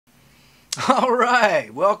All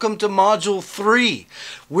right, welcome to Module 3.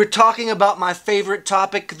 We're talking about my favorite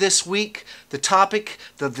topic this week, the topic,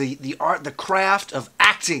 the art, the craft of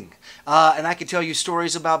acting. And I can tell you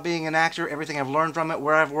stories about being an actor, everything I've learned from it,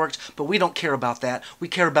 where I've worked, but we don't care about that. We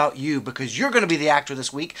care about you because you're going to be the actor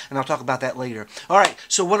this week, and I'll talk about that later. All right,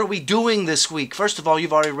 so what are we doing this week? First of all,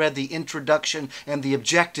 you've already read the introduction and the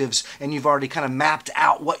objectives, and you've already kind of mapped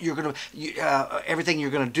out what you're going to, everything you're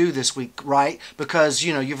going to do this week, right? Because,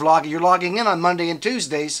 you know, you're logging in on Monday and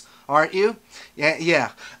Tuesdays, aren't you?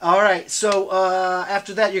 Yeah. All right. So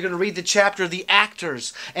after that, you're going to read the chapter "The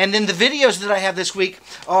Actors," and then the videos that I have this week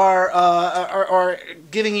are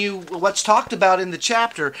giving you what's talked about in the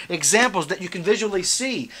chapter, examples that you can visually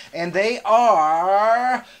see, and they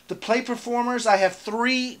are the play performers. I have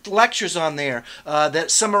 3 lectures on there that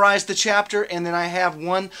summarize the chapter, and then I have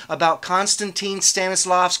one about Konstantin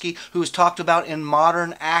Stanislavski, who is talked about in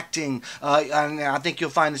modern acting, and I think you'll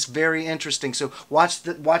find this very interesting. So watch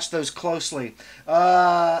those closely.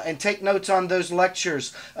 And take notes on those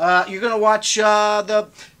lectures. You're going to watch the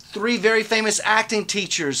 3 very famous acting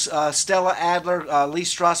teachers, Stella Adler, Lee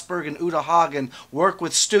Strasberg, and Uta Hagen, work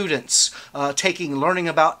with students, learning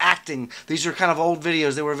about acting. These are kind of old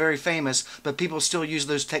videos. They were very famous, but people still use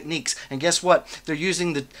those techniques. And guess what? They're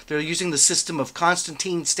using the system of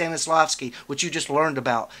Konstantin Stanislavski, which you just learned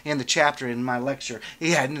about in the chapter in my lecture.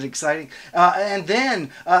 Yeah, isn't it exciting? And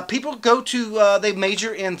then people they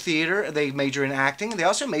major in theater, they major in acting, and they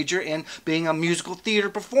also major in being a musical theater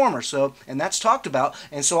performer. So, and that's talked about.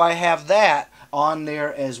 And so I have that on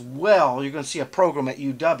there as well. You're going to see a program at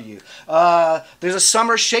UW. There's a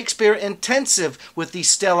summer Shakespeare intensive with the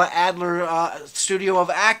Stella Adler Studio of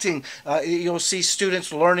Acting. You'll see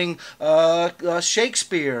students learning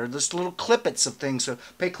Shakespeare, just little clippets of things, so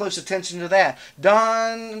pay close attention to that.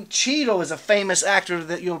 Don Cheadle is a famous actor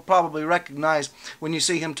that you'll probably recognize when you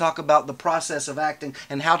see him talk about the process of acting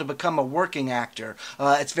and how to become a working actor.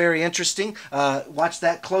 It's very interesting. Watch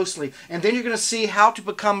that closely. And then you're going to see how to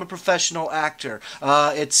become a professional actor.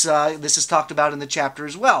 This is talked about in the chapter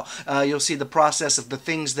as well. You'll see the process of the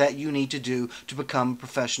things that you need to do to become a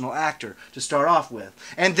professional actor to start off with.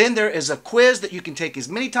 And then there is a quiz that you can take as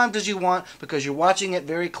many times as you want because you're watching it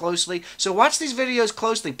very closely. So watch these videos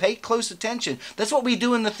closely. Pay close attention. That's what we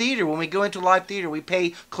do in the theater. When we go into live theater, we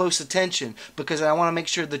pay close attention because I want to make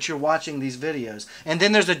sure that you're watching these videos. And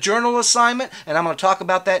then there's a journal assignment, and I'm going to talk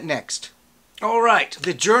about that next. All right,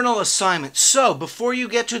 the journal assignment. So, before you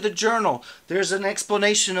get to the journal, there's an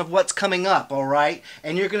explanation of what's coming up, all right?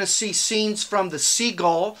 And you're going to see scenes from The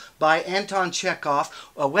Seagull by Anton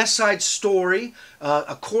Chekhov, A West Side Story,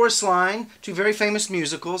 a chorus line, 2 very famous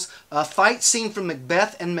musicals, a fight scene from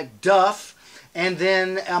Macbeth and Macduff, and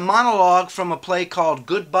then a monologue from a play called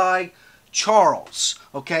Goodbye Charles,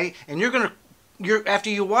 okay? And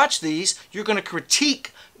after you watch these, you're going to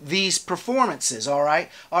critique these performances, all right?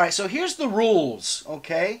 All right, so here's the rules,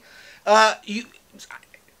 okay? The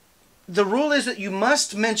rule is that you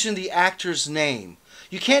must mention the actor's name.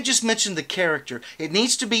 You can't just mention the character. It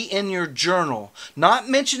needs to be in your journal. Not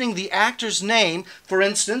mentioning the actor's name, for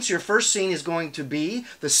instance, your first scene is going to be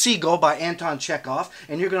The Seagull by Anton Chekhov,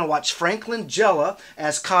 and you're going to watch Franklin Jella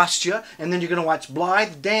as Kostya, and then you're going to watch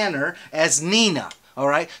Blythe Danner as Nina. All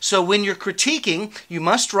right, so when you're critiquing, you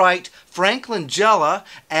must write Franklin Jella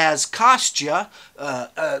as Kostya,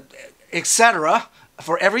 etc.,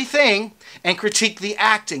 for everything, and critique the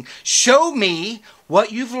acting. Show me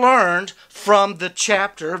what you've learned from the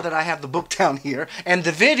chapter that I have the book down here and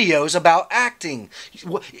the videos about acting.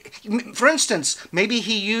 For instance, maybe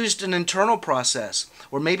he used an internal process,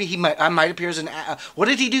 or maybe I might appear as an. What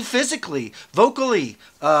did he do physically, vocally?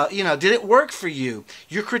 Did it work for you?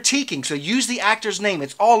 You're critiquing, so use the actor's name.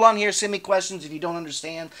 It's all on here. Send me questions if you don't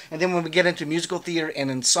understand. And then when we get into musical theater and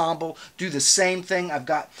ensemble, do the same thing. I've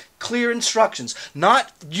got clear instructions.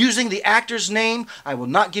 Not using the actor's name, I will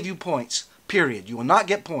not give you points. Period. You will not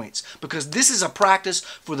get points because this is a practice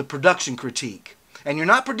for the production critique. And you're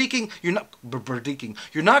not critiquing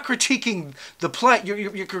the play,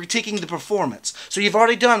 you're critiquing the performance. So you've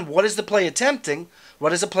already done what is the play attempting,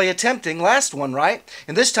 last one, right?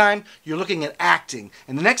 And this time you're looking at acting.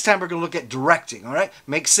 And the next time we're going to look at directing, all right?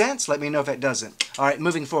 Makes sense? Let me know if it doesn't. All right,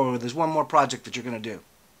 moving forward, there's one more project that you're going to do.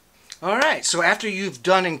 All right, so after you've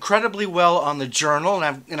done incredibly well on the journal,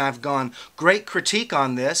 and I've gone great critique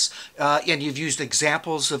on this, and you've used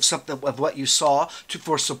examples of something of what you saw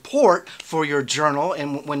for support for your journal,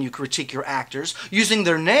 and when you critique your actors, using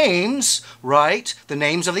their names, right? The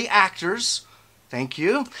names of the actors, Thank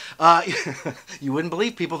you. You wouldn't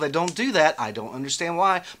believe people that don't do that. I don't understand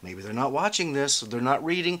why. Maybe they're not watching this, or they're not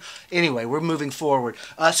reading. Anyway, we're moving forward.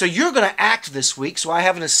 So you're going to act this week. So I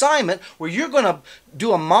have an assignment where you're going to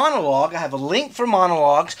do a monologue. I have a link for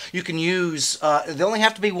monologues. You can use, they only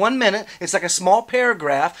have to be 1 minute. It's like a small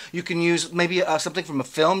paragraph. You can use maybe something from a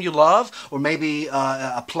film you love, or maybe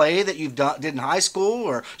a play that you've did in high school,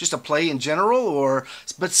 or just a play in general,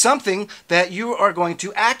 but something that you are going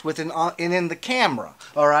to act with in the camera.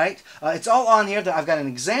 All right? It's all on here. I've got an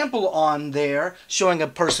example on there showing a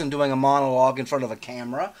person doing a monologue in front of a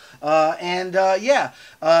camera. Yeah,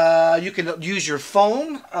 you can use your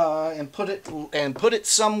phone and put it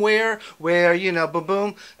somewhere where, you know, boom,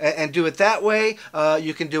 boom, and do it that way.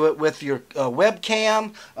 You can do it with your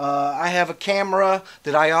webcam. I have a camera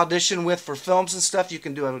that I audition with for films and stuff. You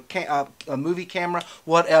can do a movie camera,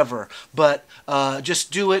 whatever. But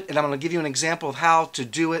just do it, and I'm going to give you an example of how to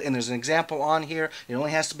do it, and there's an example on here. It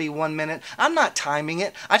only has to be 1 minute. I'm not timing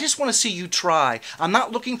it. I just want to see you try. I'm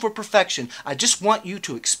not looking for perfection. I just want you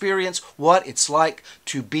to experience what it's like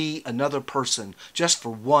to be another person just for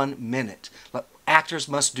 1 minute. Actors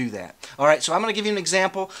must do that. All right, so I'm going to give you an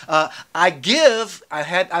example. I've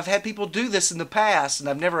had people do this in the past, and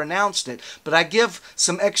I've never announced it, but I give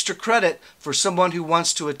some extra credit for someone who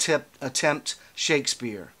wants to attempt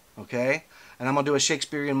Shakespeare. Okay? And I'm going to do a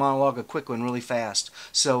Shakespearean monologue, a quick one, really fast.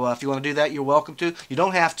 So if you want to do that, you're welcome to. You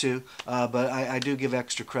don't have to, but I do give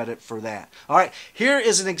extra credit for that. All right, here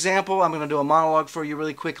is an example. I'm going to do a monologue for you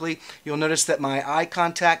really quickly. You'll notice that my eye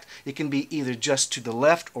contact, it can be either just to the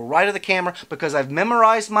left or right of the camera, because I've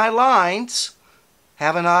memorized my lines,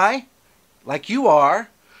 haven't I? Like you are.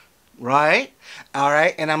 Right? All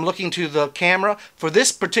right, and I'm looking to the camera. For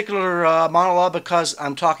this particular monologue, because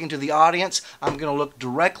I'm talking to the audience, I'm going to look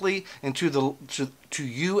directly into to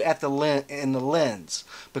you in the lens,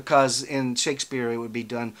 because in Shakespeare it would be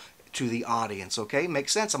done to the audience. Okay,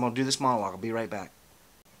 makes sense? I'm going to do this monologue. I'll be right back.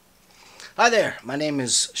 Hi there, my name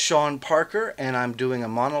is Sean Parker, and I'm doing a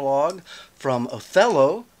monologue from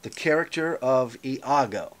Othello, the character of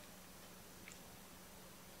Iago.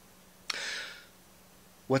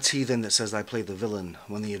 What's he then that says I play the villain,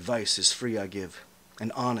 when the advice is free I give,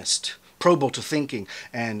 and honest, probable to thinking,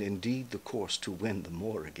 and indeed the course to win the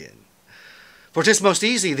more again? For 'tis most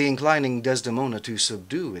easy the inclining Desdemona to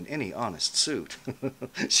subdue in any honest suit.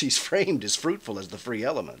 She's framed as fruitful as the free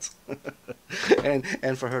elements.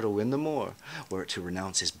 and for her to win the more, were it to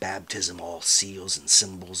renounce his baptism, all seals and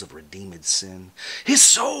symbols of redeemed sin. His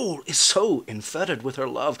soul is so infettered with her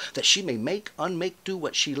love, that she may make, unmake, do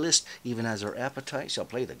what she list, even as her appetite shall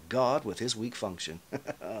play the god with his weak function.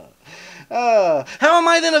 How am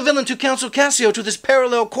I then a villain to counsel Cassio to this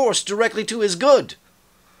parallel course directly to his good?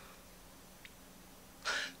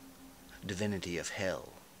 Divinity of hell.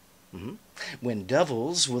 When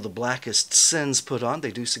devils will the blackest sins put on,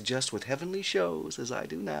 they do suggest with heavenly shows, as I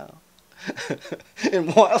do now.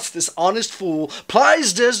 And whilst this honest fool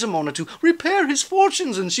plies Desdemona to repair his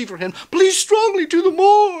fortunes, and she for him pleads strongly to the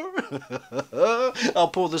more, I'll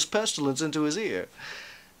pour this pestilence into his ear,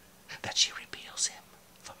 that she repeals him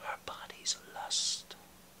for her body's lust.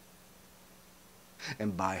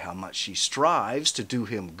 And by how much she strives to do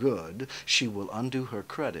him good, she will undo her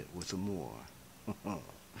credit with the more.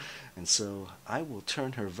 And so I will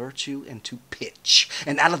turn her virtue into pitch,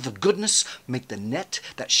 and out of the goodness make the net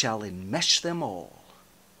that shall enmesh them all.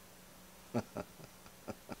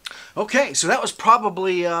 Okay, so that was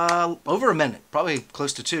probably over a minute, probably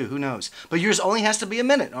close to 2, who knows. But yours only has to be a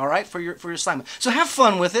minute, all right, for your assignment. So have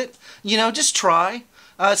fun with it, you know, just try.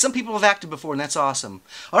 Some people have acted before, and that's awesome.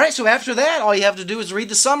 All right, so after that, all you have to do is read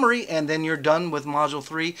the summary, and then you're done with Module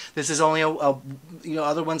 3. This is only you know,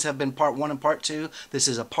 other ones have been Part 1 and Part 2. This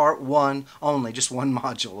is a Part 1 only, just one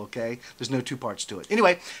module, okay? There's no 2 parts to it.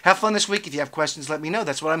 Anyway, have fun this week. If you have questions, let me know.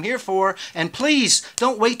 That's what I'm here for. And please,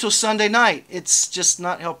 don't wait till Sunday night. It's just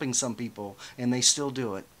not helping some people, and they still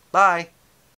do it. Bye.